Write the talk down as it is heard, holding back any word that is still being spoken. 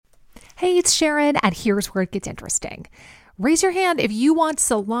Hey, it's Sharon, and here's where it gets interesting. Raise your hand if you want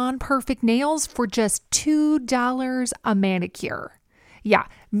salon perfect nails for just $2 a manicure. Yeah,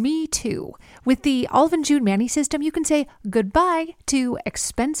 me too. With the Olive & June Mani system, you can say goodbye to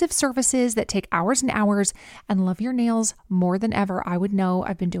expensive services that take hours and hours and love your nails more than ever. I would know.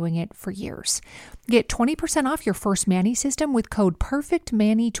 I've been doing it for years. Get 20% off your first Mani system with code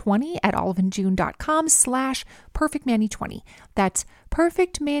PERFECTMANI20 at oliveandjune.com/PERFECTMANI20. That's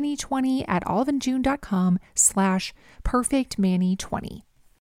PERFECTMANI20 at oliveandjune.com/PERFECTMANI20.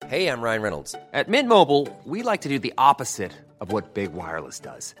 Hey, I'm Ryan Reynolds. At Mint Mobile, we like to do the opposite of what Big Wireless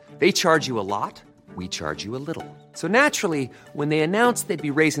does. They charge you a lot, we charge you a little. So naturally, when they announced they'd be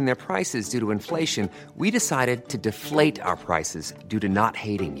raising their prices due to inflation, we decided to deflate our prices due to not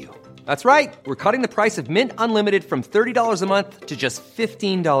hating you. That's right. We're cutting the price of Mint Unlimited from $30 a month to just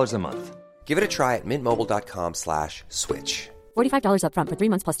 $15 a month. Give it a try at mintmobile.com/switch. $45 up front for 3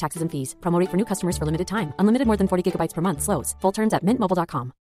 months plus taxes and fees. Promo rate for new customers for limited time. Unlimited more than 40 gigabytes per month. Slows full terms at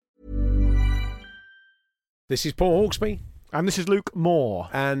mintmobile.com. This is Paul Hawksby. And this is Luke Moore.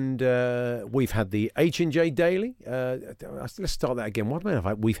 And we've had the H&J Daily. Let's start that again. What do I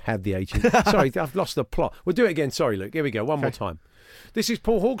mean? We've had the H&J. Sorry, I've lost the plot. We'll do it again. Sorry, Luke. Here we go. One more time. This is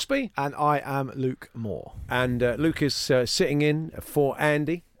Paul Hawksby. And I am Luke Moore. And Luke is sitting in for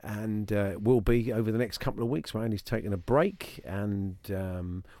Andy. And will be over the next couple of weeks where Andy's taking a break. And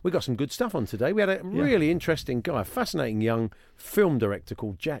we got some good stuff on today. We had a really interesting guy, a fascinating young film director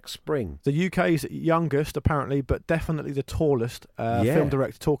called Jack Spring. The UK's youngest, apparently, but definitely the tallest film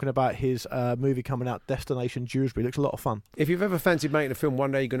director, talking about his movie coming out, Destination Dewsbury. Looks a lot of fun. If you've ever fancied making a film,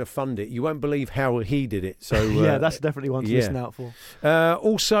 one day you're going to fund it. You won't believe how he did it. So yeah, that's definitely one to listen out for.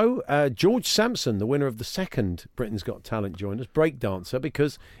 Also, George Sampson, the winner of the second Britain's Got Talent, joined us, breakdancer,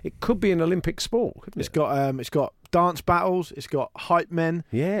 because it could be an Olympic sport, couldn't it? It's got dance battles, it's got hype men,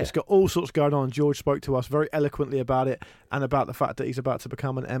 it's got all sorts going on. George spoke to us very eloquently about it and about the fact that he's about to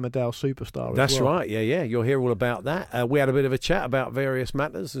become an Emmerdale superstar. That's right, yeah. You'll hear all about that. We had a bit of a chat about various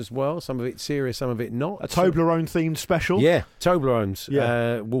matters as well, some of it serious, some of it not. A Toblerone-themed special. Yeah, Toblerones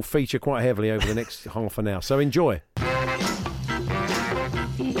will feature quite heavily over the next half an hour, so enjoy.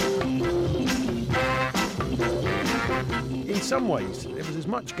 In some ways, there was as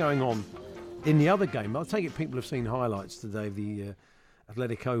much going on in the other game. I take it people have seen highlights today of the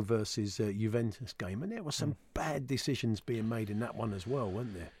Atletico versus Juventus game, and there were some bad decisions being made in that one as well,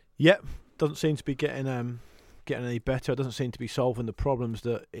 weren't there? Yep, doesn't seem to be getting any better. It doesn't seem to be solving the problems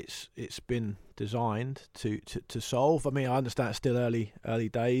that it's been designed to solve. I mean, I understand it's still early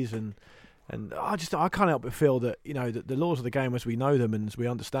days, and I can't help but feel that, you know, that the laws of the game as we know them and as we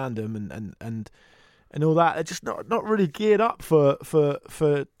understand them and all that, are just not really geared up for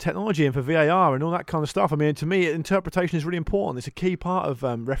technology and for VAR and all that kind of stuff. I mean, to me, interpretation is really important. It's a key part of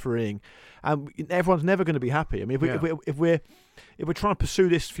refereeing, and everyone's never going to be happy. I mean, if we're trying to pursue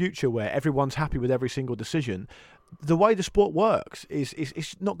this future where everyone's happy with every single decision, the way the sport works is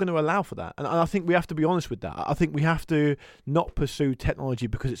not going to allow for that. And I think we have to be honest with that. I think we have to not pursue technology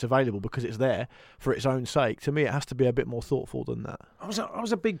because it's available, because it's there for its own sake. To me, it has to be a bit more thoughtful than that. I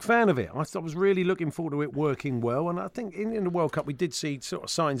was a big fan of it. I was really looking forward to it working well. And I think in the World Cup, we did see sort of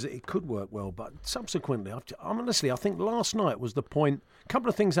signs that it could work well. But subsequently, honestly, I think last night was the point. A couple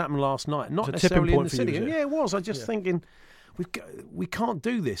of things happened last night, not necessarily in the city. Yeah, it was. I just thinking, we can't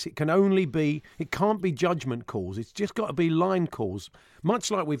do this. It can't be judgment calls. It's just got to be line calls.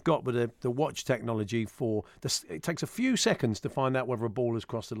 Much like we've got with the watch technology it takes a few seconds to find out whether a ball has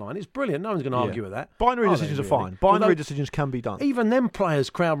crossed the line. It's brilliant. No one's going to argue with that. Binary decisions are fine. Binary decisions can be done. Even them players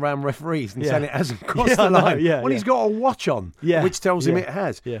crowd round referees and saying it hasn't crossed the line. He's got a watch on, which tells him it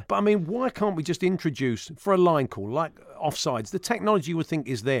has. Yeah. But I mean, why can't we just introduce, for a line call, like offsides, the technology you would think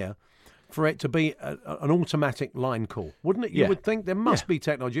is there for it to be an automatic line call, wouldn't it? You would think there must be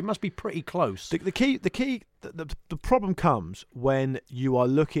technology. It must be pretty close. The problem comes when you are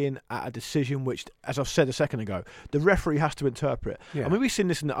looking at a decision which, as I've said a second ago, the referee has to interpret. Yeah. I mean, we've seen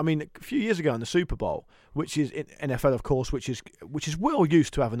this. A few years ago in the Super Bowl, which is in NFL, of course, which is well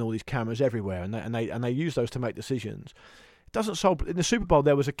used to having all these cameras everywhere, and they use those to make decisions. Doesn't solve. In the Super Bowl,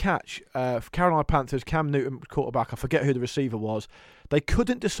 there was a catch for Carolina Panthers. Cam Newton, quarterback. I forget who the receiver was. They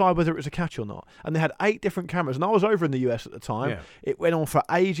couldn't decide whether it was a catch or not, and they had 8 different cameras. And I was over in the US at the time. Yeah. It went on for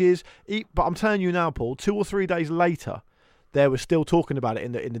ages. But I'm telling you now, Paul, 2 or 3 days later, they were still talking about it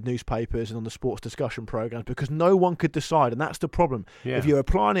in the newspapers and on the sports discussion programs, because no one could decide, and that's the problem. Yeah. If you're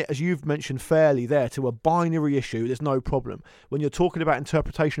applying it, as you've mentioned fairly there, to a binary issue, there's no problem. When you're talking about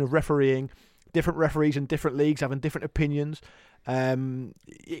interpretation of refereeing, different referees in different leagues having different opinions.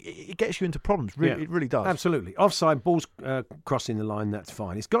 It gets you into problems. It really does. Absolutely. Offside, balls crossing the line, that's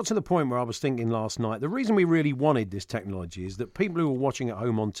fine. It's got to the point where I was thinking last night, the reason we really wanted this technology is that people who were watching at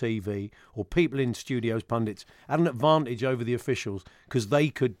home on TV or people in studios, pundits, had an advantage over the officials because they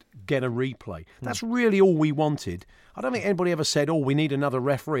could get a replay. That's really all we wanted. I don't think anybody ever said, we need another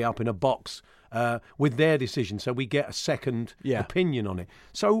referee up in a box with their decision so we get a second opinion on it.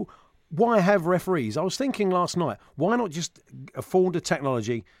 So why have referees? I was thinking last night, why not just afford the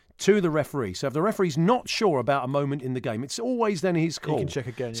technology to the referee? So if the referee's not sure about a moment in the game, it's always then his call. He can check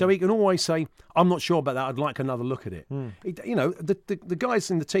again. So he can always say, I'm not sure about that, I'd like another look at it. The guys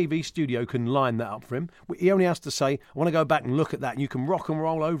in the TV studio can line that up for him. He only has to say, I want to go back and look at that, and you can rock and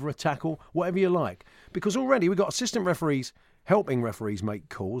roll over a tackle, whatever you like. Because already we've got assistant referees helping referees make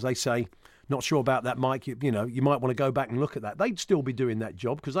calls. They say, not sure about that, Mike. You might want to go back and look at that. They'd still be doing that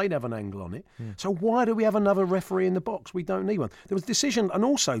job because they'd have an angle on it. So why do we have another referee in the box? We don't need one. There was a decision, and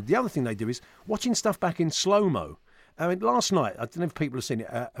also the other thing they do is watching stuff back in slow-mo. I mean, last night, I don't know if people have seen it,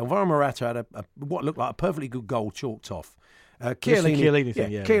 Alvaro Morata had what looked like a perfectly good goal chalked off. Chiellini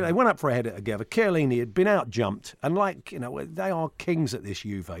thing, Chiellini, they went up for a header together. Chiellini had been out-jumped, and they are kings at this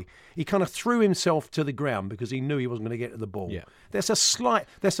Juve. He kind of threw himself to the ground because he knew he wasn't going to get to the ball. Yeah. There's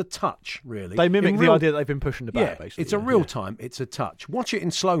a touch, really. They mimic the idea that they've been pushing the back, basically. It's a real time, it's a touch. Watch it in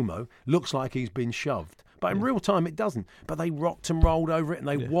slow-mo, looks like he's been shoved. But in real time, it doesn't. But they rocked and rolled over it, and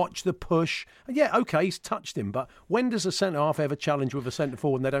they watched the push. And he's touched him. But when does a centre-half ever challenge with a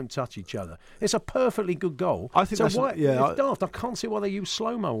centre-forward and they don't touch each other? It's a perfectly good goal. I think it's daft. I can't see why they use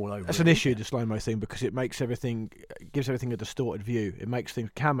slow-mo all over it. That's an issue, the slow-mo thing, because it gives everything a distorted view.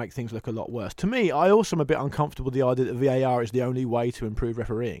 It can make things look a lot worse. To me, I also am a bit uncomfortable with the idea that VAR is the only way to improve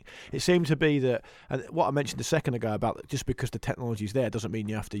refereeing. It seems to be that, and what I mentioned a second ago about just because the technology's there doesn't mean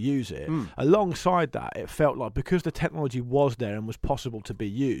you have to use it. Alongside that, it felt like because the technology was there and was possible to be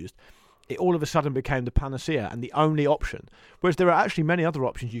used, it all of a sudden became the panacea and the only option. Whereas there are actually many other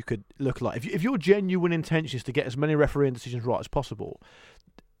options you could look like. If your genuine intention is to get as many refereeing decisions right as possible,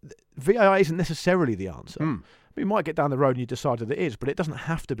 VAR isn't necessarily the answer. You might get down the road and you decide that it is, but it doesn't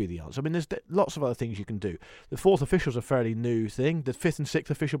have to be the answer. I mean, there's lots of other things you can do. The fourth official is a fairly new thing. The fifth and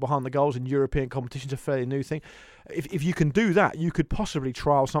sixth official behind the goals in European competitions is a fairly new thing. If you can do that, you could possibly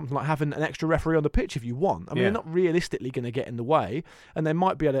trial something like having an extra referee on the pitch if you want. I mean, they're not realistically going to get in the way, and they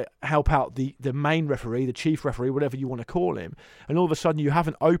might be able to help out the main referee, the chief referee, whatever you want to call him. And all of a sudden, you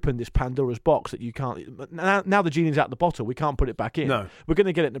haven't opened this Pandora's box that you can't. Now the genie's out the bottle. We can't put it back in. No. We're going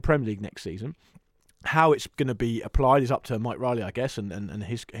to get it in the Premier League next season. How it's going to be applied is up to Mike Riley, I guess, and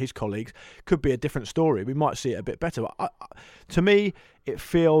his colleagues. Could be a different story. We might see it a bit better. But to me, it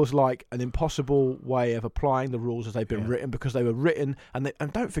feels like an impossible way of applying the rules as they've been written, because they were written, and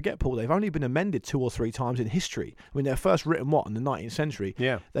don't forget, Paul, they've only been amended 2 or 3 times in history. I mean, they're first written, in the 19th century?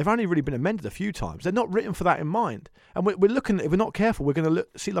 Yeah. They've only really been amended a few times. They're not written for that in mind. And we're looking, if we're not careful, we're going to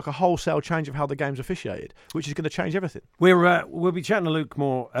see like a wholesale change of how the game's officiated, which is going to change everything. We'll be chatting to Luke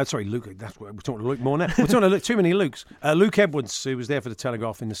more. Luke, that's what we're talking to Luke more now. We're talking to Luke, too many Lukes. Luke Edwards, who was there for the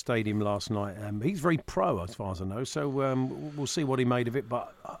Telegraph in the stadium last night, he's very pro as far as I know, so we'll see what he made of it.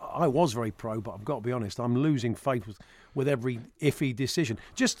 But I was very pro, but I've got to be honest, I'm losing faith with every iffy decision.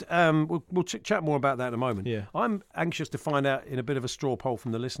 Just we'll chat more about that in a moment. Yeah. I'm anxious to find out in a bit of a straw poll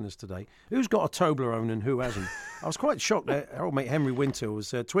from the listeners today who's got a Toblerone and who hasn't. I was quite shocked that our old mate Henry Winter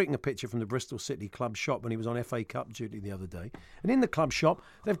was tweeting a picture from the Bristol City Club shop when he was on FA Cup duty the other day. And in the club shop,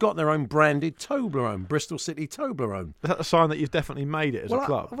 they've got their own branded Toblerone, Bristol City Toblerone. Is that a sign that you've definitely made it as a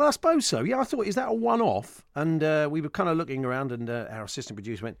club? Well, I suppose so. Yeah, I thought, is that a one-off? And we were kind of looking around, and our assistant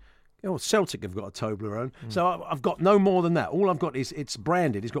producer went, Celtic have got a Toblerone. So I've got no more than that. All I've got is it's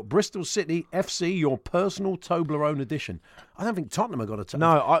branded. It's got Bristol City FC, your personal Toblerone edition. I don't think Tottenham have got a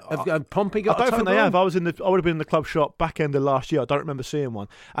Toblerone. No, Pompey got I don't a Toblerone? think they have. I would have been in the club shop back end of last year. I don't remember seeing one.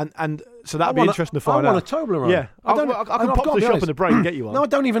 And so that'd be interesting to find out. I want a Toblerone. Yeah. I can pop to the shop in the break and get you one. No, I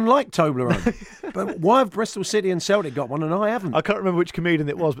don't even like Toblerone. But why have Bristol City and Celtic got one and I haven't? I can't remember which comedian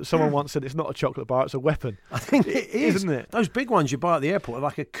it was, but someone once said it's not a chocolate bar, it's a weapon. I think it is. Isn't it? Those big ones you buy at the airport are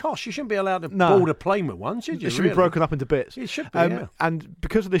like a cosh. You shouldn't be allowed to board a plane with one, should you? It should be broken up into bits. It should be, yeah. And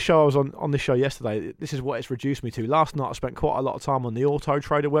because of this show, I was on this show yesterday, this is what it's reduced me to. Last night I spent quite a lot of time on the Auto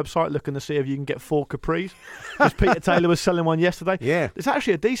Trader website looking to see if you can get 4 Capris. Because Peter Taylor was selling one yesterday. Yeah. There's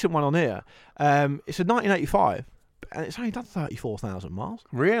actually a decent one on here. It's a 1985, and it's only done 34,000 miles.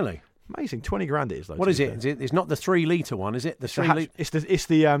 Really? Amazing. 20 grand it is, though. What is it? It's not the 3 litre one, is it? The 3 litre? It's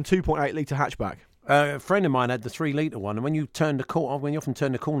the 2.8 litre hatchback. A friend of mine had the 3-litre one, and when you often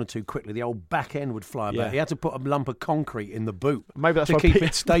turn the corner too quickly, the old back end would fly about. He had to put a lump of concrete in the boot to keep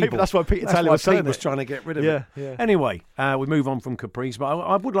it stable. Maybe that's why Peter Taylor was saying was trying to get rid of it. Yeah. Anyway, we move on from Caprice, but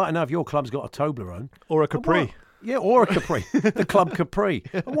I would like to know if your club's got a Toblerone. Or a Capri. Yeah, or a Capri. The Club Capri.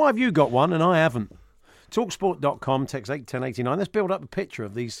 And why have you got one and I haven't? Talksport.com, text 81089. Let's build up a picture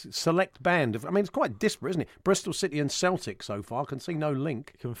of these select band. It's quite disparate, isn't it? Bristol City and Celtic so far. I can see no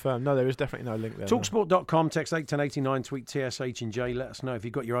link. Confirmed. No, there is definitely no link there. Talksport.com, text 81089, tweet TSH and J. Let us know if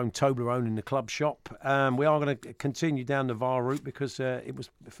you've got your own Toblerone in the club shop. We are going to continue down the VAR route because it was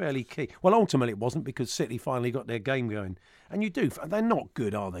fairly key. Well, ultimately it wasn't, because City finally got their game going. And you do. They're not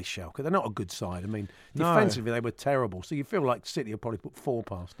good, are they, Schalke? They're not a good side. Defensively they were terrible. So you feel like City will probably put 4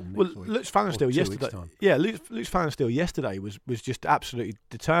 past them next week. Lutz Pfannenstiel yesterday. Yeah, Lutz Pfannenstiel yesterday was just absolutely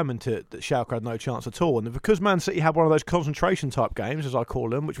determined that Schalke had no chance at all. And because Man City had one of those concentration type games, as I call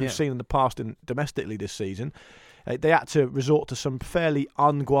them, which we've seen in the past domestically this season, they had to resort to some fairly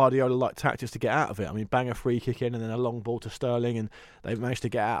un-Guardiola-like tactics to get out of it. Bang a free kick in and then a long ball to Sterling, and they've managed to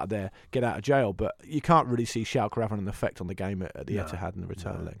get out of jail. But you can't really see Schalke having an effect on the game at the Etihad in the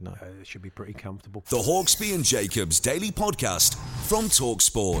return leg. No, it should be pretty comfortable. The Hawksbee and Jacobs Daily Podcast from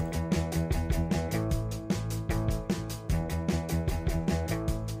TalkSport.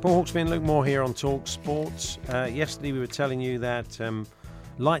 Paul Hawksbee and Luke Moore here on TalkSport. Yesterday we were telling you that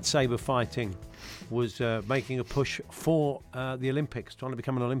lightsaber fighting was making a push for the Olympics, trying to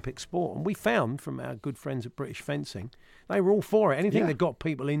become an Olympic sport. And we found from our good friends at British Fencing, they were all for it. Anything that got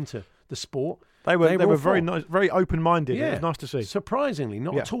people into the sport, they were very nice, very open-minded. Yeah. It was nice to see. Surprisingly,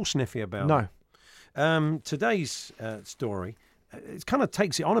 not at all sniffy about it. Today's story, it kind of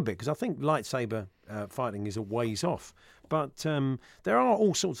takes it on a bit, because I think lightsaber fighting is a ways off. But there are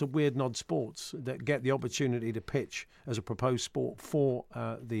all sorts of weird nod sports that get the opportunity to pitch as a proposed sport for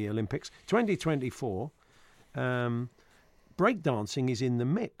the Olympics. 2024, breakdancing is in the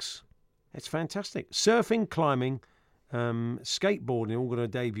mix. It's fantastic. Surfing, climbing, skateboarding all going to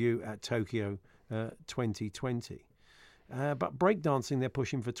debut at Tokyo 2020. But breakdancing, they're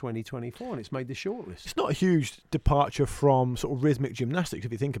pushing for 2024, and it's made the shortlist. It's not a huge departure from sort of rhythmic gymnastics,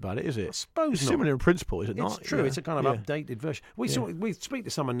 if you think about it, is it? I suppose it's similar in principle, is it not? It's true. It's a kind of updated version. We speak to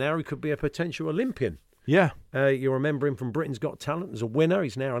someone now who could be a potential Olympian. Yeah. You remember him from Britain's Got Talent as a winner.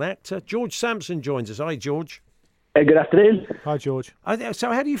 He's now an actor. George Sampson joins us. Hi, George. Good afternoon. Hi, George.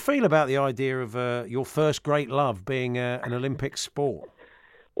 So how do you feel about the idea of your first great love being an Olympic sport?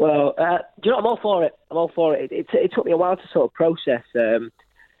 Well, do you know, I'm all for it. It took me a while to sort of process. And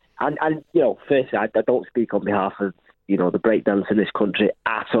firstly, I don't speak on behalf of, the breakdance in this country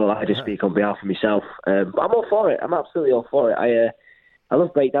at all. I just speak on behalf of myself. But I'm all for it. I'm absolutely all for it. I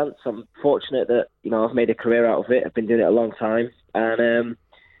love breakdance. I'm fortunate that, I've made a career out of it. I've been doing it a long time. And,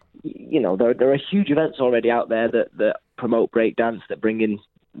 there are huge events already out there that promote breakdance, that bring in,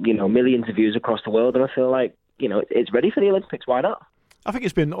 millions of views across the world. And I feel like, it's ready for the Olympics. Why not? I think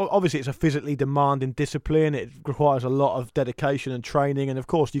it's a physically demanding discipline. It requires a lot of dedication and training, and of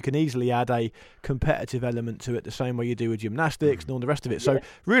course you can easily add a competitive element to it the same way you do with gymnastics and all the rest of it. So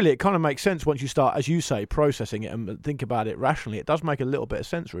really it kind of makes sense once you start, as you say, processing it and think about it rationally. It does make a little bit of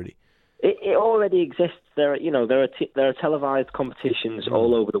sense, really. It already exists. There are televised competitions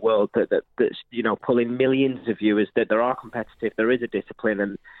all over the world that's pulling millions of viewers. That there are competitive. There is a discipline,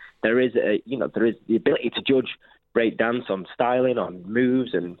 and there is the ability to judge breakdance on styling, on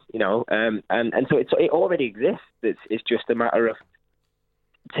moves, and and so it already exists. It's just a matter of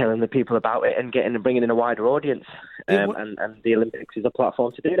telling the people about it and bringing in a wider audience. And the Olympics is a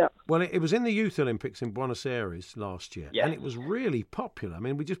platform to do that. Well, it was in the Youth Olympics in Buenos Aires last year, and it was really popular.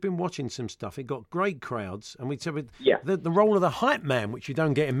 We've just been watching some stuff. It got great crowds, and we said the role of the hype man, which you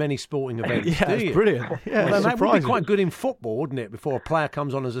don't get in many sporting events. Yeah, it's brilliant. Yeah, well, that would be quite good in football, wouldn't it? Before a player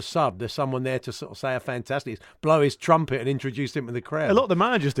comes on as a sub, there's someone there to sort of say how fantastic, blow his trumpet and introduce him to the crowd. A lot of the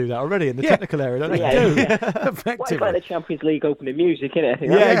managers do that already in the technical area, don't they? Effectively. Well, it's like the Champions League opening music, isn't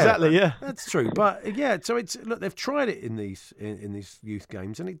it? Yeah, exactly. Yeah, that's true. But so they've tried it in these youth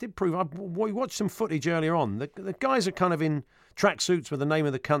games, and it did prove. We watched some footage earlier on. The guys are kind of in tracksuits with the name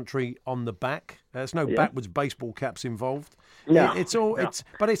of the country on the back. There's no backwards baseball caps involved. No,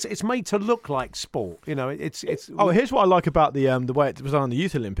 it's made to look like sport. It's. Here's what I like about the way it was done on the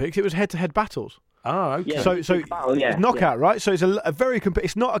Youth Olympics. It was head-to-head battles. Oh, okay. Yeah, so it's knockout, right? So it's a very.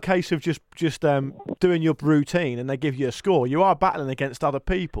 It's not a case of just doing your routine and they give you a score. You are battling against other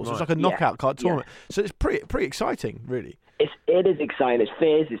people, so it's like a knockout card tournament. So it's pretty exciting, really. It is exciting. It's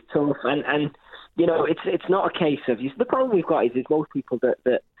fierce. It's tough, and it's not a case of. The problem we've got is most people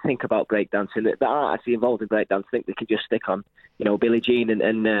that think about breakdancing that aren't actually involved in breakdance think they can just stick on, Billie Jean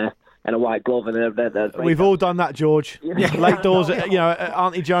and and a white glove, and they're we've all done that, George. Late doors, at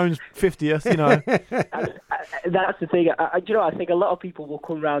Auntie Jones' 50th. And that's the thing. I think a lot of people will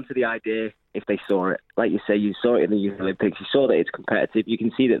come round to the idea if they saw it. Like you say, you saw it in the Youth Olympics. You saw that it's competitive. You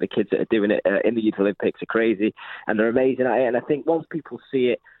can see that the kids that are doing it in the Youth Olympics are crazy and they're amazing at it. And I think once people see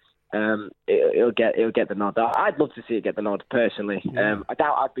it, it'll get the nod. I'd love to see it get the nod personally. I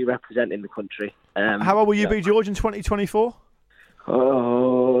doubt I'd be representing the country. How old will you be, George, in 2024?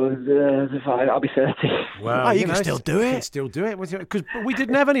 I'll be 30. Well, you can still do it. You can still do it. Because we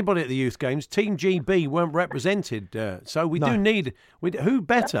didn't have anybody at the youth games. Team GB weren't represented. So we do need... who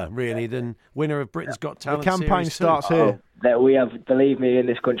better, really, than winner of Britain's Got Talent? The campaign Series starts 2. here. That we have, believe me, in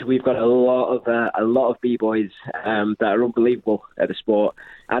this country, we've got a lot of b-boys that are unbelievable at the sport.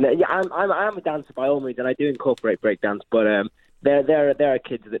 And I'm a dancer by all means, and I do incorporate breakdance, but there are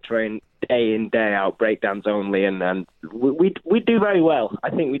kids that train day in, day out, breakdance only, and we do very well.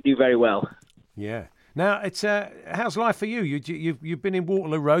 I think we do very well. Yeah. Now, it's how's life for you? You've been in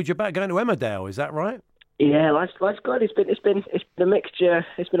Waterloo Road. You're about going to Emmerdale, is that right? Yeah, life's good. It's been a mixture.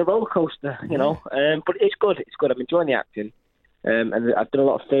 It's been a roller coaster, but it's good. It's good. I'm enjoying the acting, and I've done a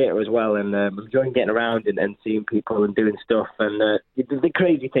lot of theatre as well, and I'm enjoying getting around and seeing people and doing stuff. And the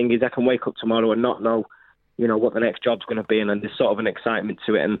crazy thing is, I can wake up tomorrow and not know, what the next job's going to be, and there's sort of an excitement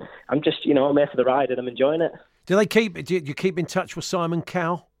to it. And I'm just, I'm here for the ride, and I'm enjoying it. Do you keep in touch with Simon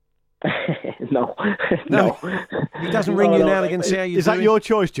Cowell? No. He doesn't ring you now and again. See how you Is that your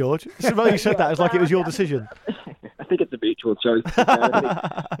choice, George? So you said that as like it was your decision. I think it's a mutual choice.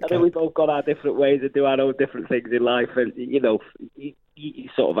 I think we've both got our different ways and do our own different things in life, and you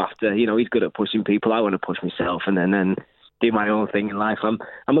sort of have to. He's good at pushing people. I want to push myself, and then do my own thing in life. I'm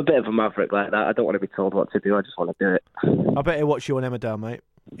a bit of a maverick like that. I don't want to be told what to do. I just want to do it. I bet he'll watch you on Emmerdale, mate.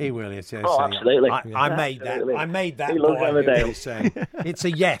 He will. Yes. Absolutely. I made that. He loves Emmerdale. It's a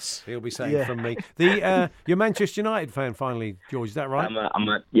yes. He'll be saying from me. You're a Manchester United fan, finally, George. Is that right? I'm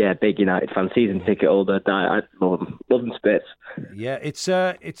a big United fan. Season ticket holder. I love them spits. Yeah, it's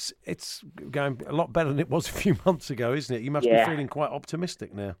going a lot better than it was a few months ago, isn't it? You must be feeling quite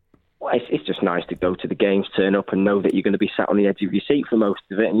optimistic now. Well, it's just nice to go to the games, turn up, and know that you're going to be sat on the edge of your seat for most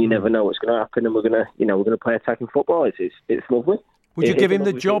of it, and you never know what's going to happen. And we're going to play attacking football. It's lovely. Would you give him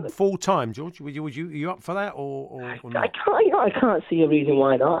the job full time, George? Would you up for that or not? I can't see a reason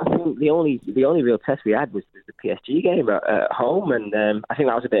why not. I think the only real test we had was the PSG game at home, and I think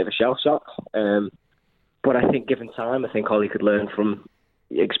that was a bit of a shell shock. But I think given time, I think Ollie could learn from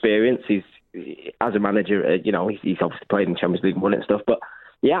experience. He's as a manager, he's obviously played in Champions League and won it and stuff. But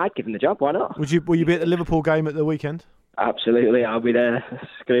yeah, I'd give him the job. Why not? Will you be at the Liverpool game at the weekend? Absolutely, I'll be there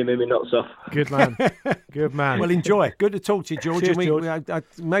screaming my nuts off. Good man. Good man. Well, enjoy. Good to talk to you, George. Cheers, George.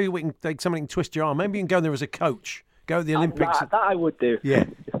 Maybe we can take something and twist your arm. Maybe you can go there as a coach. Go to the Olympics. That I would do. Yeah.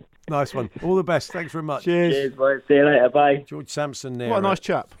 Nice one. All the best. Thanks very much. Cheers, boys. See you later. Bye. George Sampson there. What a nice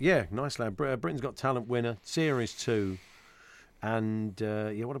chap. Yeah, nice lad. Britain's Got Talent winner, Series 2. And,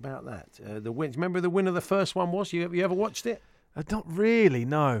 what about that? Remember the winner the first one was? You ever watched it? Not really,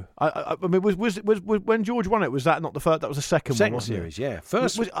 no. I mean, was when George won it? Was that not the first? That was the second one, wasn't series, it? yeah.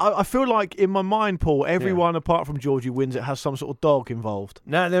 First, I feel like in my mind, Paul, everyone apart from George who wins it has some sort of dog involved.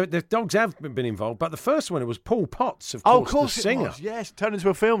 No, the dogs have been involved, but the first one it was Paul Potts, of course, the singer. It was, yes, turned into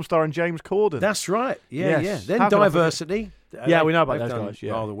a film starring James Corden. That's right. Yeah, yes. Then Diversity. We know about those guys.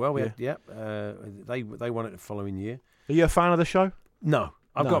 Yeah, rather well. They won it the following year. Are you a fan of the show? No.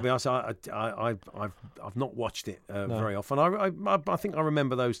 I've got to be honest. I've not watched it very often. I think I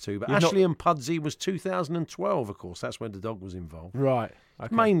remember those two. But Ashley and Pudsey was 2012. Of course, that's when the dog was involved. Right.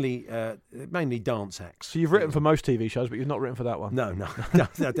 Okay. Mainly dance acts. So you've written for most TV shows, but you've not written for that one. No.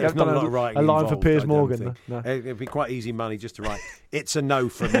 There's not a lot of writing. A line involved, for Piers Morgan. No. It'd be quite easy money just to write. It's a no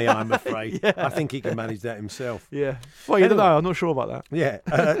from me, I'm afraid. I think he can manage that himself. Yeah. Well, you don't know. I'm not sure about that.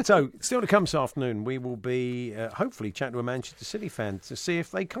 Yeah. So still to come this afternoon, we will be hopefully chatting to a Manchester City fan to see if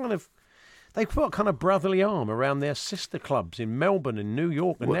they put a kind of brotherly arm around their sister clubs in Melbourne and New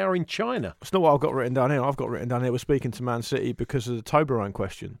York and now in China. It's not what I've got written down here. I've got written down here we're speaking to Man City because of the Toblerone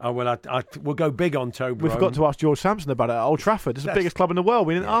question. Oh, well, we'll go big on Toblerone. We forgot to ask George Sampson about it at Old Trafford. It's the biggest club in the world.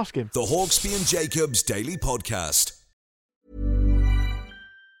 We didn't ask him. The Hawksby and Jacobs Daily Podcast.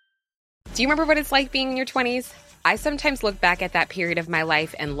 Do you remember what it's like being in your 20s? I sometimes look back at that period of my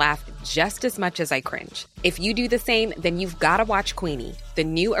life and laugh just as much as I cringe. If you do the same, then you've got to watch Queenie, the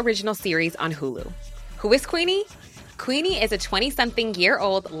new original series on Hulu. Who is Queenie? Queenie is a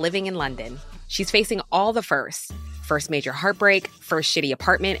 20-something-year-old living in London. She's facing all the firsts. First major heartbreak, first shitty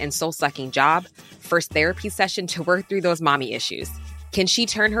apartment and soul-sucking job, first therapy session to work through those mommy issues. Can she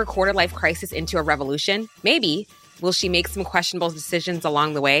turn her quarter-life crisis into a revolution? Maybe. Will she make some questionable decisions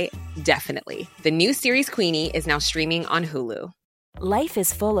along the way? Definitely. The new series Queenie is now streaming on Hulu. Life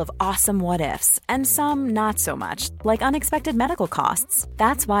is full of awesome what-ifs, and some not so much, like unexpected medical costs.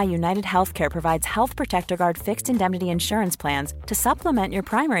 That's why United Healthcare provides Health Protector Guard fixed indemnity insurance plans to supplement your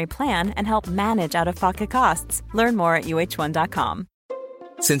primary plan and help manage out-of-pocket costs. Learn more at uh1.com.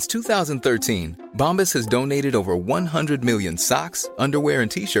 Since 2013, Bombas has donated over 100 million socks, underwear, and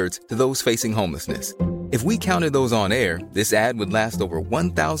T-shirts to those facing homelessness. If we counted those on air, this ad would last over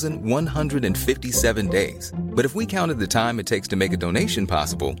 1,157 days. But if we counted the time it takes to make a donation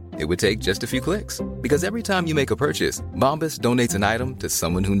possible, it would take just a few clicks. Because every time you make a purchase, Bombas donates an item to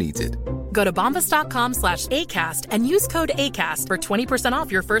someone who needs it. Go to bombas.com/ACAST and use code ACAST for 20% off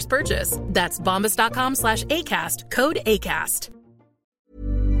your first purchase. That's bombas.com/ACAST, code ACAST.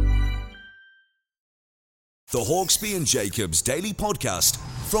 The Hawksby and Jacobs Daily Podcast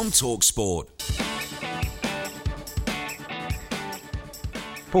from TalkSport.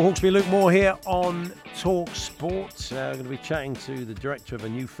 Paul Hawksby, Luke Moore here on TalkSport. We're going to be chatting to the director of a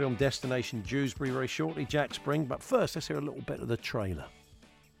new film, Destination Dewsbury, very shortly, Jack Spring. But first, let's hear a little bit of the trailer.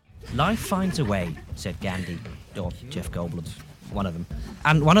 Life finds a way, said Gandhi, or Jeff Goldblum, one of them.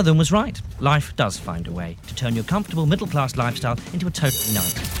 And one of them was right. Life does find a way to turn your comfortable middle-class lifestyle into a total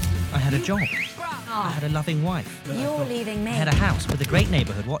night. I had a job. I had a loving wife. You're leaving me. I had a house with a great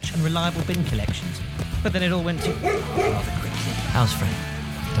neighbourhood watch and reliable bin collections. But then it all went to rather quickly. How's Fred?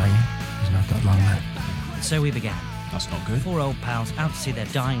 Dying? He's not that long left. So we began. That's not good. 4 old pals out to see their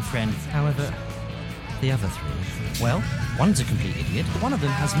dying friend. However, the other 3, well, one's a complete idiot. One of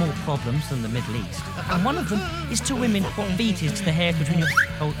them has more problems than the Middle East. And one of them is to women what feet is to the hair between your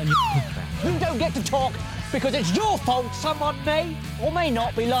hole and your crack. You don't get to talk because it's your fault someone may or may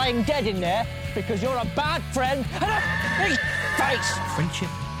not be lying dead in there because you're a bad friend and a face. Friendship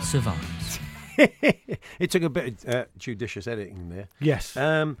survives. It took a bit of judicious editing there. Yes.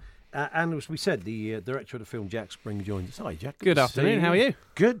 And as we said, the director of the film, Jack Spring, joins us. Hi, Jack. Good afternoon. How are you?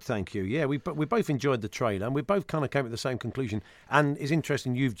 Good, thank you. Yeah, we both enjoyed the trailer, and we both kind of came to the same conclusion. And it's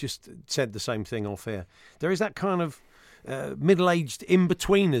interesting, you've just said the same thing off air. There is that kind of middle-aged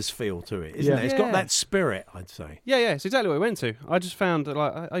in-betweeners feel to it, isn't it? It's got that spirit, I'd say. Yeah, it's exactly what we went to. I just found,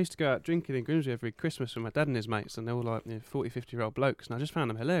 I used to go out drinking in Grimsby every Christmas with my dad and his mates, and they're all like 40, 50-year-old blokes, and I just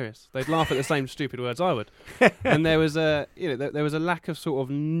found them hilarious. They'd laugh at the same stupid words I would. And there was a lack of sort of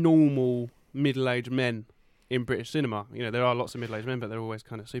normal middle-aged men in British cinema. There are lots of middle-aged men, but they're always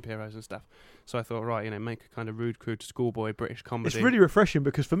kind of superheroes and stuff. So I thought, right, make a kind of rude, crude schoolboy British comedy. It's really refreshing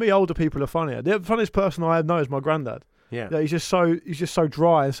because for me, older people are funnier. The funniest person I know is my granddad. Yeah, he's just so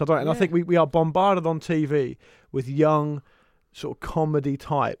dry and so direct. And I think we are bombarded on TV with young sort of comedy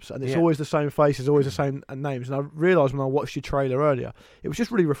types, and it's always the same faces, always the same names. And I realised when I watched your trailer earlier, it was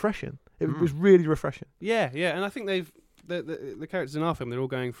just really refreshing. It was really refreshing. Yeah, and I think the characters in our film, they're all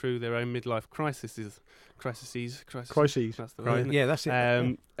going through their own midlife crises. Crises. That's the right. Yeah, that's it.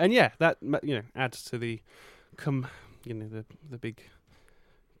 And that adds to the the big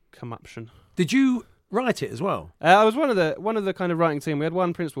comeupption. Did you write it as well? I was one of the kind of writing team. We had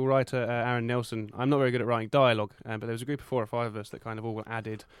one principal writer, Aaron Nelson. I'm not very good at writing dialogue, but there was a group of 4 or 5 of us that kind of all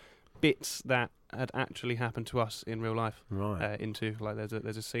added bits that had actually happened to us in real life. Right. Into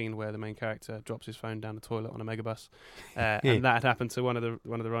there's a scene where the main character drops his phone down the toilet on a megabus, and that had happened to one of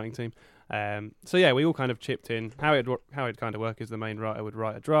the writing team. So we all kind of chipped in. How it kind of work is the main writer would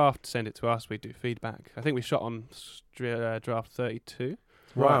write a draft, send it to us. We'd do feedback. I think we shot on draft 32.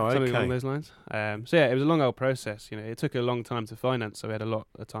 Wow, something along those lines. It was a long old process. It took a long time to finance, so we had a lot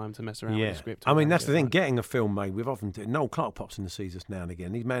of time to mess around with the script. I mean, that's the thing. Getting a film made, we've often Noel Clarke pops in to see us now and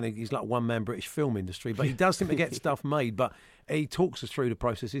again. He's like one-man British film industry, but he does seem to get stuff made. But he talks us through the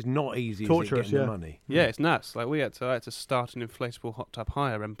process. It's not easy. Torturous, getting the money. Yeah, it's nuts. Like I had to start an inflatable hot tub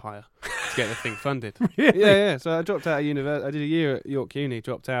hire empire to get the thing funded. Really? Yeah. So I dropped out of university. I did a year at York Uni.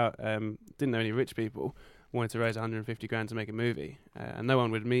 Dropped out. Didn't know any rich people. Wanted to raise 150 grand to make a movie, and no one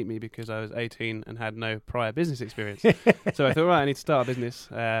would meet me because I was 18 and had no prior business experience. So I thought, right, I need to start a business.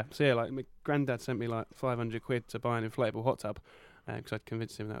 My granddad sent me like 500 quid to buy an inflatable hot tub because I'd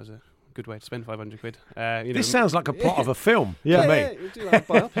convinced him that was a good way to spend 500 quid. This sounds like a plot of a film to me. Yeah, do like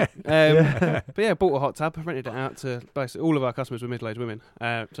a biopic. But bought a hot tub, rented it out to basically all of our customers were middle-aged women.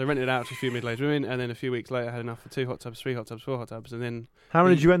 So I rented it out to a few middle-aged women, and then a few weeks later I had enough for 2 hot tubs, 3 hot tubs, 4 hot tubs, and then... How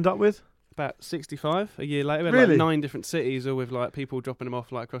many did you end up with? About 65 a year later. We had Really? like 9 different cities, all with like people dropping them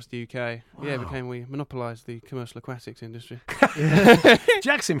off like across the UK. Wow. Yeah, we monopolised the commercial aquatics industry.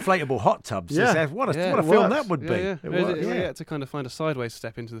 Jack's inflatable hot tubs. Yeah. What a Yeah, film that would be. Yeah. It We works. had to kind of find a sideways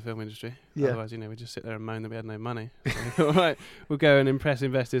step into the film industry. Yeah. Otherwise, we just sit there and moan that we had no money. So we thought, right, we'll go and impress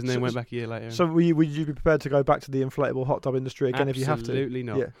investors, and then went back a year later. So would you be prepared to go back to the inflatable hot tub industry again if you have to? Absolutely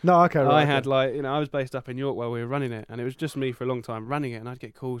not. Yeah. No, okay. Right, I had I was based up in York while we were running it, and it was just me for a long time running it, and I'd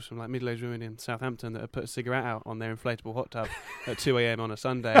get calls from like middle-aged women in Southampton that had put a cigarette out on their inflatable hot tub at 2 a.m. on a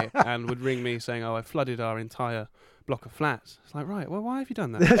Sunday and would ring me saying, "Oh, I flooded our entire block of flats." It's like, right, well, why have you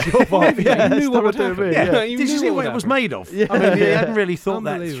done that? That's your fault. You knew what would happen. Yeah. You Did you knew see what what it would was happen. made of? Yeah. I mean, you hadn't really thought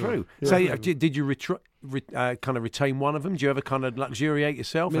that Unbelievable. through. Yeah. So, did you kind of retain one of them? Do you ever kind of luxuriate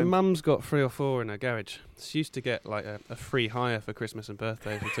yourself? My mum's got 3 or 4 in her garage. She used to get like a free hire for Christmas and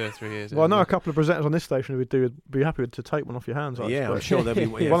birthday for 2 or 3 years. Well, I know a couple of presenters on this station who would be happy to take one off your hands. I Yeah, I'm expect. sure they'll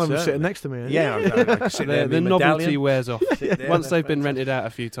be. One of them sitting next to me. Yeah, I sit there The with my novelty medallion. wears off. Yeah, Once that's they've been rented out a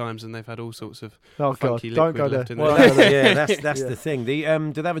few times and they've had all sorts of Oh, God. funky Don't liquid go there. left in Well, there. yeah, that's Yeah. the thing. The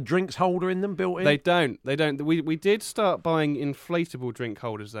do they have a drinks holder in them built in? They don't. We did start buying inflatable drink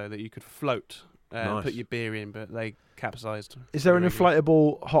holders though that you could float and Nice. put your beer in, but they capsized. Is there an regularly.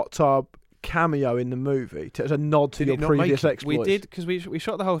 inflatable hot tub cameo in the movie as a nod to Did your it not previous make it? exploits? We did because we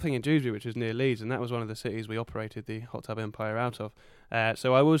shot the whole thing in Dewsbury, which was near Leeds, and that was one of the cities we operated the hot tub empire out of.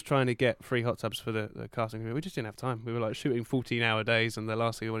 So I was trying to get free hot tubs for the casting crew. We just didn't have time. We were like shooting 14-hour days, and the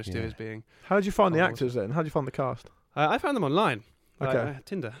last thing we wanted to do Yeah. is being. How did you find the Oh, actors then? How did you find the cast? I found them online. Okay.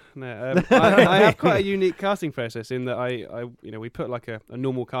 Tinder. No, I have quite a unique casting process in that we put like a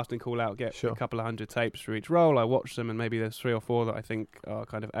normal casting call out, get Sure. a couple of 100 tapes for each role. I watch them, and maybe there's 3 or 4 that I think are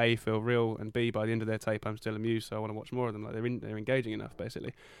kind of A, feel real, and B, by the end of their tape, I'm still amused, so I want to watch more of them. Like they're engaging enough,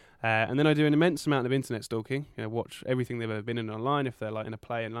 basically. And then I do an immense amount of internet stalking. Watch everything they've ever been in online. If they're like in a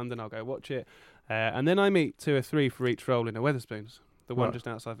play in London, I'll go watch it. And then I meet 2 or 3 for each role in a Wetherspoons. The one Right. just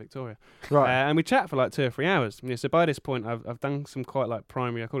outside Victoria. Right. And we chat for like 2 or 3 hours. So by this point, I've done some quite like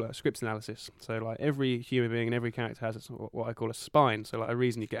primary, I call it a scripts analysis. So like every human being and every character has what I call a spine. So like a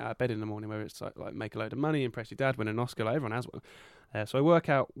reason you get out of bed in the morning, whether it's like make a load of money, impress your dad, win an Oscar, like everyone has one. So I work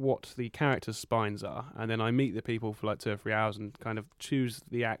out what the characters' spines are, and then I meet the people for like 2 or 3 hours and kind of choose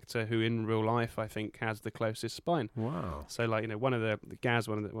the actor who in real life I think has the closest spine. Wow. So like one of the Gaz,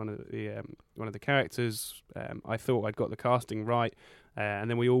 one of the characters, I thought I'd got the casting right. And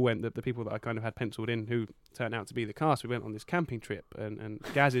then we all went, the people that I kind of had penciled in who turned out to be the cast, we went on this camping trip, and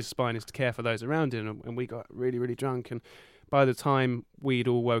Gaz's spine is to care for those around him, and we got really, really drunk, and by the time we'd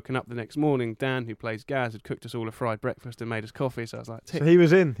all woken up the next morning, Dan, who plays Gaz, had cooked us all a fried breakfast and made us coffee, so I was like, tick. So he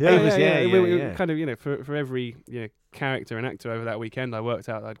was in. Yeah. We kind of, for every character and actor over that weekend, I worked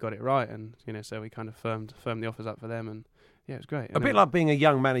out that I'd got it right, and so we kind of firmed the offers up for them, and yeah, it was great. A bit like being a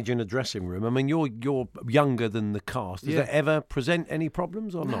young manager in a dressing room. I mean, you're younger than the cast. Does Yeah. that ever present any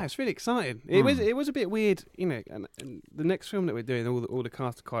problems or No, not? it's really exciting. It was a bit weird, and the next film that we're doing, all the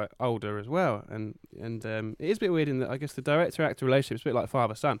cast are quite older as well, and it is a bit weird in that I guess the director-actor relationship is a bit like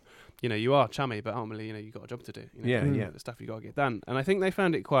father-son. You are chummy, but ultimately, you've got a job to do. Yeah. The stuff you got to get done, and I think they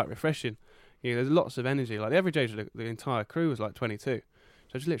found it quite refreshing. There's lots of energy. Like the average age of the entire crew was like 22.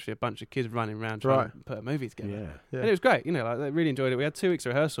 So it's literally a bunch of kids running around trying to put a movie together. Yeah. And it was great, like they really enjoyed it. We had 2 weeks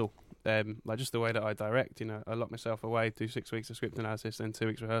rehearsal, like just the way that I direct, I lock myself away, do 6 weeks of script analysis, then 2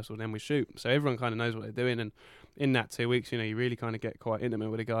 weeks rehearsal, then we shoot. So everyone kind of knows what they're doing, and in that 2 weeks, you really kind of get quite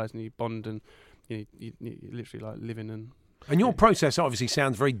intimate with the guys, and you bond, and you literally like living and. And your process obviously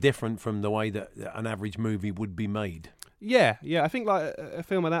sounds very different from the way that an average movie would be made. Yeah. I think like a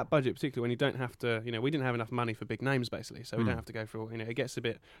film of that budget, particularly when you don't have to, we didn't have enough money for big names basically, so we don't have to go through. It gets a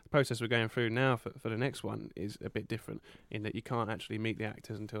bit. The process we're going through now for the next one is a bit different in that you can't actually meet the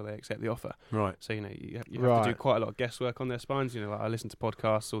actors until they accept the offer. Right. So you have to do quite a lot of guesswork on their spines. Like I listen to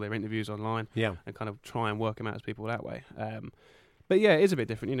podcasts or their interviews online. Yeah. And kind of try and work them out as people that way. But yeah, it is a bit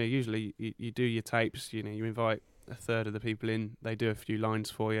different. Usually you do your tapes. You invite a third of the people in, they do a few lines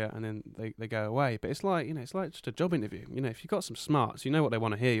for you, and then they go away. But it's like it's like just a job interview. If you've got some smarts, you know what they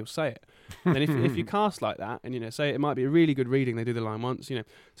want to hear, you'll say it. And if you cast like that, and say it might be a really good reading, they do the line once.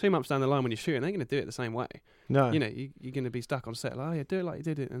 2 months down the line when you're shooting, they're going to do it the same way. No. You're going to be stuck on set like, oh yeah, do it like you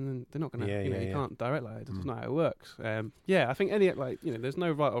did it, and then they're not going to. You can't direct like it. That's not how it works. I think there's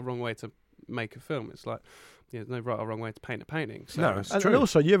no right or wrong way to make a film. It's like there's no right or wrong way to paint a painting. So. No, it's And true.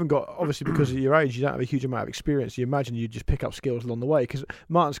 also, you haven't got, obviously, because of your age, you don't have a huge amount of experience. You imagine you just pick up skills along the way. Because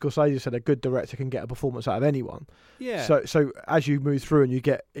Martin Scorsese said a good director can get a performance out of anyone. Yeah. So as you move through and you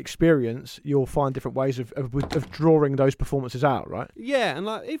get experience, you'll find different ways of drawing those performances out, right? Yeah, and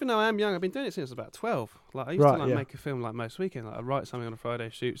like even though I am young, I've been doing it since I was about 12. Like I used to make a film like most weekend. Like I'd write something on a Friday,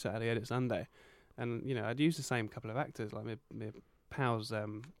 shoot Saturday, edit Sunday, and I'd use the same couple of actors. Like my pal's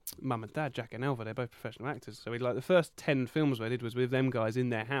mum and dad, Jack and Elva, they're both professional actors. So the first 10 films I did was with them guys in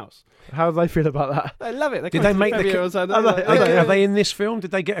their house. How do they feel about that? They love it. Did they make are they in this film?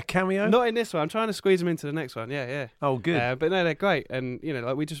 Did they get a cameo? Not in this one. I'm trying to squeeze them into the next one. Yeah. Oh, good. But no, they're great. And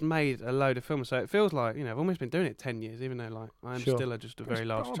we just made a load of films, so it feels like I've almost been doing it 10 years, even though I'm still just a very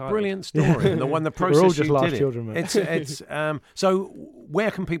large child. Brilliant story. The one, the process. We're all just you large did children, mate. It's so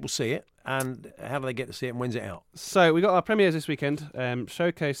where can people see it, and how do they get to see it, and when's it out? So we got our premieres this weekend.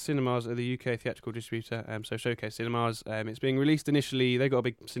 Showcase Cinemas are the UK theatrical distributor. So Showcase Cinemas, it's being released initially. They got a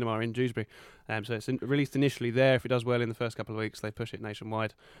big cinema in Dewsbury, so it's released initially there. If it does well in the first couple of weeks, they push it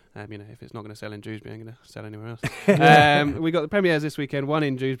nationwide. If it's not going to sell in Dewsbury, I'm going to sell anywhere else. We got the premieres this weekend. One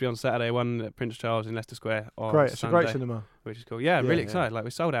in Dewsbury on Saturday, one at Prince Charles in Leicester Square on Great, it's Sunday, a great cinema. which is cool. Yeah, I'm really excited. Like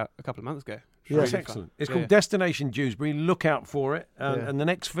we sold out a couple of months ago. That's excellent. It's called Destination Dewsbury. Look out for it. And the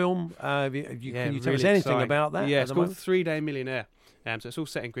next film, can you tell us really anything exciting. about that? Yeah, it's called 3-Day Millionaire. So it's all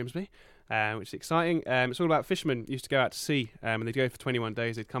set in Grimsby, which is exciting. It's all about fishermen used to go out to sea, and they'd go for 21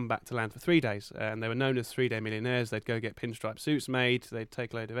 days. They'd come back to land for 3 days, and they were known as 3-day millionaires. They'd go get pinstripe suits made. They'd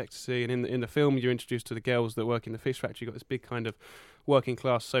take a load of ecstasy, and in the film, you're introduced to the girls that work in the fish factory. You've got this big kind of working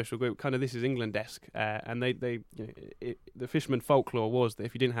class social group, kind of This Is England-esque, and the fisherman folklore was that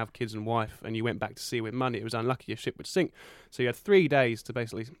if you didn't have kids and wife and you went back to sea with money, it was unlucky your ship would sink. So you had 3 days to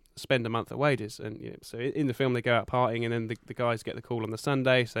basically spend a month of wages, and so in the film they go out partying, and then the guys get the call on the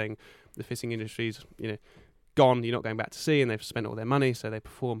Sunday saying the fishing industry's gone, you're not going back to sea, and they've spent all their money, so they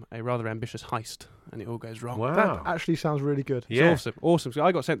perform a rather ambitious heist, and it all goes wrong. Wow. That actually sounds really good. It's awesome. So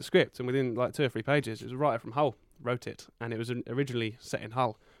I got sent the script, and within 2 or 3 pages, it was a writer from Hull wrote it, and it was originally set in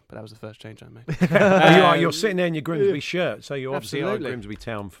Hull, but that was the first change I made. You're sitting there in your Grimsby shirt, so you obviously are a Absolutely. Grimsby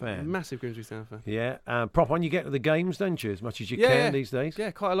Town fan. Massive Grimsby Town fan. Yeah, prop on. You get to the games, don't you? As much as you can these days. Yeah,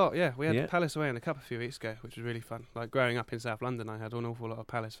 quite a lot. Yeah, we had Palace away in the Cup a few weeks ago, which was really fun. Like growing up in South London, I had an awful lot of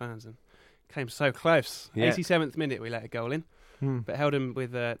Palace fans, and came so close. Yeah. 87th minute, we let a goal in, but held him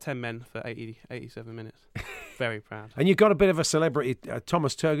with 10 men for 87 minutes. Very proud. And you've got a bit of a celebrity,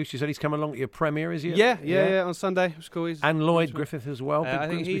 Thomas Turgoose. You said he's come along to your premiere, is he? Yeah, on Sunday. It was cool. And Lloyd Griffith as well. I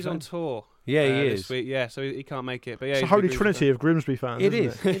think Grimsby he's fan. on tour. Yeah, he this is. week. Yeah, so he can't make it. But yeah, It's a he's a holy Grimsby trinity fan. of Grimsby fans. It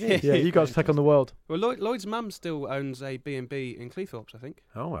isn't is. It is. Yeah, you guys take on the world. Well, Lloyd's mum still owns a B&B in Cleethorpes, I think.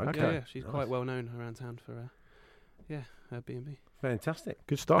 Oh, okay. Yeah, she's quite well known around town for her B&B. Fantastic.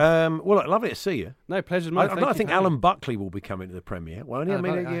 Good stuff. Well, look, lovely to see you. No, pleasure's mine. I think Alan Buckley will be coming to the premiere. Well, I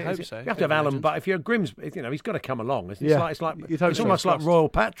mean, I hope so. You have to have Alan, but if you're a Grimsby, he's got to come along. It's almost like royal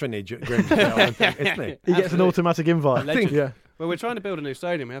patronage at Grimsby, isn't it? He gets an automatic invite. Legend. Well, we're trying to build a new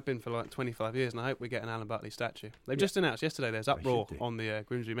stadium. We have been for 25 years, and I hope we get an Alan Buckley statue. They've just announced yesterday there's uproar on the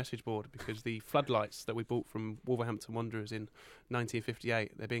Grimsby message board because the floodlights that we bought from Wolverhampton Wanderers in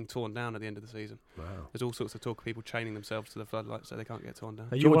 1958, they're being torn down at the end of the season. Wow. There's all sorts of talk of people chaining themselves to the floodlights so they can't get torn down.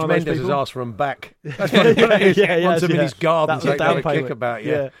 George Mendes has asked for them back. That's what wants them in his garden That's so a they down have a kick payment. about.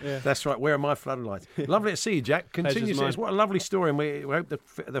 Yeah. That's right. Where are my floodlights? Lovely to see you, Jack. Continue. Pleasure's What a lovely story, and we hope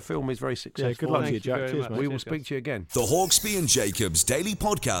the film is very successful. Yeah, good luck to you, Thank you Jack. very Cheers, much. mate. We will speak to you again. The Hawksby and Jacobs Daily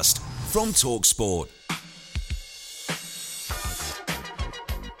Podcast from TalkSport.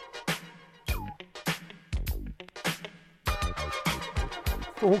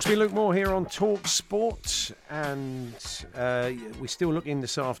 Well, Hawksby, Luke Moore here on Talk Sport, and we're still looking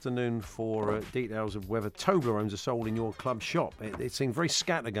this afternoon for details of whether Toblerones are sold in your club shop. It seems very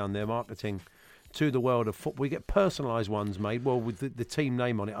scattergun, their marketing to the world of football. We get personalised ones made, well, with the team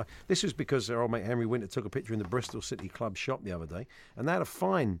name on it. This was because our old mate Henry Winter took a picture in the Bristol City club shop the other day, and they had a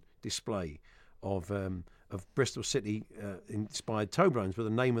fine display of Bristol City inspired Toblerones with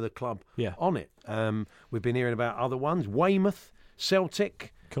the name of the club on it. We've been hearing about other ones: Weymouth,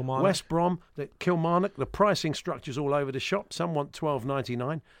 Celtic, Kilmarnock. West Brom, Kilmarnock. The pricing structure's all over the shop. Some want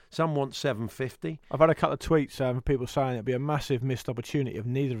 $12.99, some want $7.50. I've had a couple of tweets from people saying it'd be a massive missed opportunity if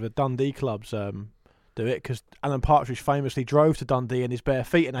neither of the Dundee clubs do it, because Alan Partridge famously drove to Dundee in his bare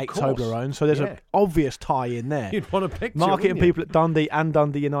feet and ate Toblerones, so there's an obvious tie in there. You'd want a picture. Marketing people at Dundee and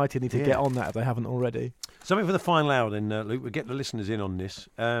Dundee United need to get on that if they haven't already. Something for the final hour then, Luke. We'll get the listeners in on this.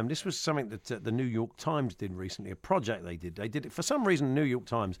 This was something that the New York Times did recently, a project they did. They did it for some reason. The New York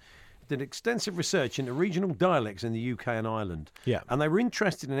Times did extensive research into regional dialects in the UK and Ireland. Yeah. And they were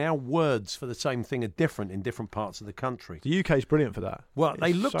interested in how words for the same thing are different in different parts of the country. The UK's brilliant for that. Well, they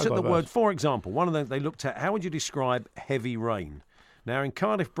It's looked so at the diverse. word, for example, one of them, they looked at how would you describe heavy rain? Now, in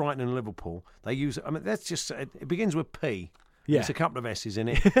Cardiff, Brighton and Liverpool, they use, I mean, that's just, it begins with P. Yeah. There's a couple of S's in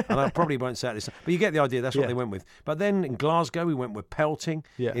it, and I probably won't say it this time. But you get the idea, that's what they went with. But then in Glasgow, we went with pelting.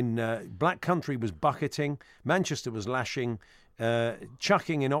 Yeah. In Black Country was bucketing. Manchester was lashing.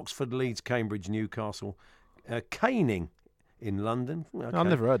 Chucking in Oxford, Leeds, Cambridge, Newcastle. Caning in London. Okay. I've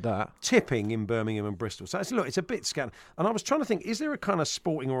never heard that. Tipping in Birmingham and Bristol. So it's a bit scattered. And I was trying to think, is there a kind of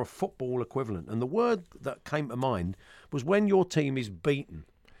sporting or a football equivalent? And the word that came to mind was when your team is beaten.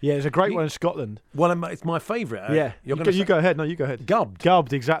 Yeah, there's a great one in Scotland. Well, it's my favourite. Yeah, you go ahead. No, you go ahead. Gubbed.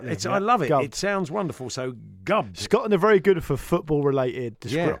 Gubbed, exactly. I love it. Gubbed. It sounds wonderful. So, gubbed. Scotland are very good for football-related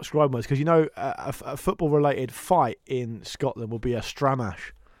describe words because a football-related fight in Scotland will be a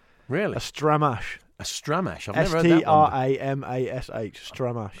stramash. Really? A stramash. A stramash. I've never heard that one. Stramash.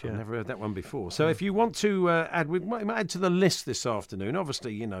 Stramash. Yeah. I've never heard that one before. So if you want to add, we might add to the list this afternoon.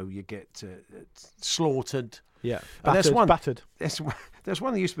 Obviously, you get slaughtered. Yeah, but battered. There's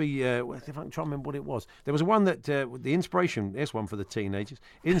one that used to be. If I can try to remember what it was, there was one that the inspiration. There's one for the teenagers.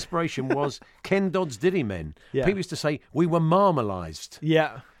 Inspiration was Ken Dodd's Diddy Men. Yeah. People used to say we were marmalised.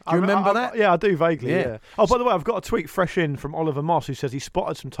 Yeah. Do you remember that? Yeah, I do vaguely. Yeah. Yeah. Oh, by the way, I've got a tweet fresh in from Oliver Moss who says he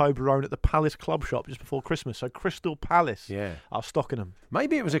spotted some Toblerone at the Palace Club shop just before Christmas. So Crystal Palace, are stocking them.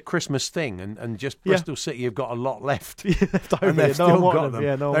 Maybe it was a Christmas thing, and just Bristol City have got a lot left. Left over. And they've No one still wanted got them.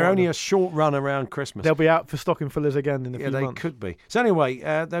 Yeah, no one They're wanted only them. a short run around Christmas. They'll be out for stocking fillers again in a few they months. could be. So anyway,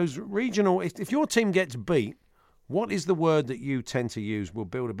 those regional. If your team gets beat, what is the word that you tend to use? We'll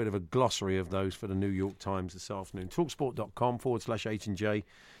build a bit of a glossary of those for the New York Times this afternoon. Talksport.com/H&J.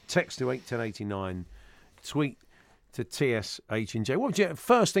 Text to 81089. Tweet to TSH&J. What would you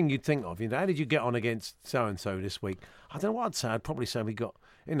first thing you'd think of? How did you get on against so and so this week? I don't know what I'd say. I'd probably say we got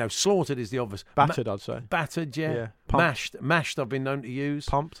slaughtered is the obvious. Battered, I'd say. Battered, yeah. Pumped. Mashed. I've been known to use.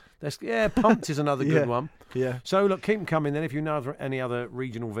 Pumped. Pumped is another good one. Yeah. So look, keep them coming then if you know any other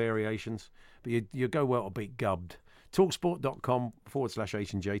regional variations. But you go well to beat gubbed.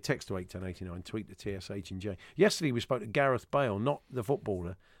 Talksport.com/H&J. Text to 81089. Tweet to TSH&J. Yesterday we spoke to Gareth Bale, not the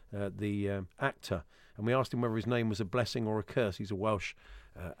footballer, the actor, and we asked him whether his name was a blessing or a curse. He's a Welsh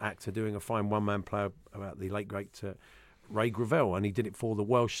actor doing a fine one-man play about the late great Ray Gravel, and he did it for the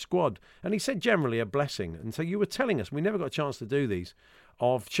Welsh squad. And he said generally a blessing. And so you were telling us, we never got a chance to do these,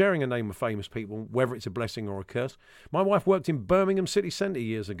 of sharing a name of famous people, whether it's a blessing or a curse. My wife worked in Birmingham City Centre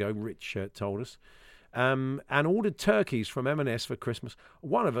years ago, Rich told us, and ordered turkeys from M&S for Christmas.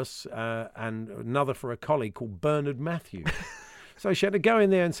 One of us and another for a colleague called Bernard Matthews. So she had to go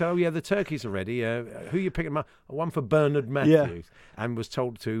in there and say, the turkeys are ready. Who are you picking them up? One for Bernard Matthews. And was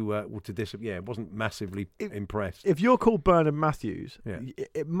told to wasn't massively impressed. If you're called Bernard Matthews,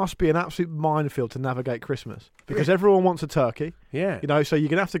 it must be an absolute minefield to navigate Christmas because everyone wants a turkey. Yeah. So you're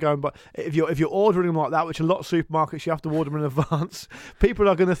going to have to go and buy. If you're ordering them like that, which a lot of supermarkets you have to order them in advance, people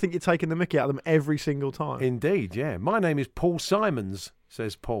are going to think you're taking the mickey out of them every single time. Indeed, yeah. My name is Paul Simons,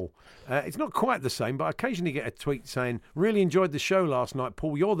 says Paul. It's not quite the same, but I occasionally get a tweet saying, really enjoyed the show last night,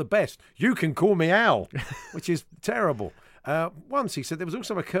 Paul, you're the best. You can call me Al, which is terrible. Once he said there was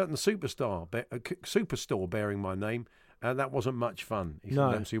also a Curtain Superstore bearing my name. That wasn't much fun. He said,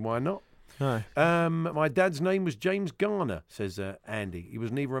 I don't see why not. No. My dad's name was James Garner, says Andy. He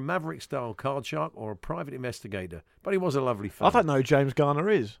was neither a Maverick-style card shark or a private investigator, but he was a lovely fellow. I don't know who James Garner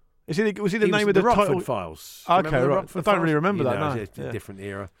is. Was he the name of the the Rockford title? Files? Okay, right. I don't really remember that. No. It's a different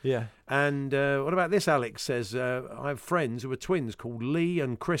era. Yeah. And what about this? Alex says, I have friends who are twins called Lee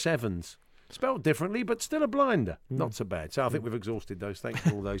and Chris Evans. Spelled differently, but still a blinder. Not so bad. So I think we've exhausted those. Thanks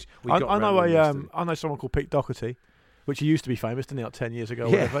for all those. I know someone called Pete Doherty, which he used to be famous, didn't he, like 10 years ago?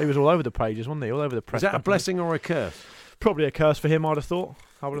 Yeah. He was all over the pages, wasn't he? All over the press. Is that a blessing or a curse? Probably a curse for him, I'd have thought.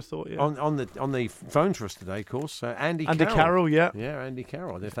 Yeah. On the phone for us today, of course, Andy Carroll, yeah. Yeah, Andy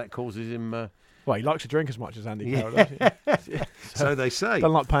Carroll. If that causes him... well, he likes to drink as much as Andy Carroll does. Yeah. So they say.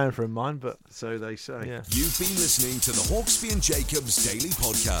 Don't like paying for him, mine, but... So they say. Yeah. You've been listening to the Hawksby and Jacobs Daily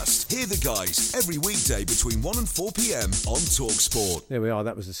Podcast. Hear the guys every weekday between 1 and 4 p.m. on TalkSport. There we are.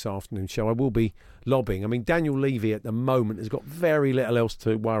 That was this afternoon show. I will be lobbying. I mean, Daniel Levy at the moment has got very little else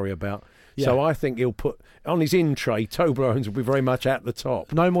to worry about. Yeah. So I think he'll put on his in tray, Toblerones will be very much at the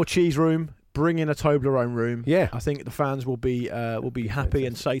top. No more cheese room. Bring in a Toblerone room. Yeah. I think the fans will be happy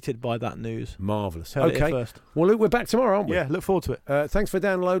and sated by that news. Marvellous. Heard it first. Well, Luke, we're back tomorrow, aren't we? Yeah, look forward to it. Thanks for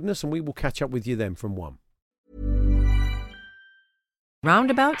downloading us, and we will catch up with you then from 1.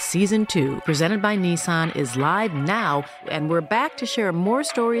 Roundabout Season 2, presented by Nissan, is live now, and we're back to share more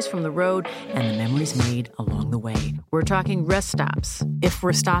stories from the road and the memories made along the way. We're talking rest stops. If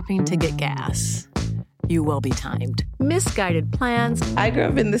we're stopping to get gas, you will be timed. Misguided plans. I grew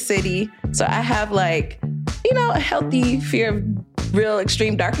up in the city, so I have a healthy fear of real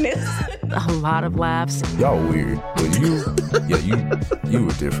extreme darkness. A lot of laughs. Y'all weird, but you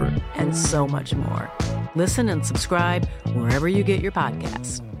were different. And so much more. Listen and subscribe wherever you get your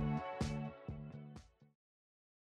podcasts.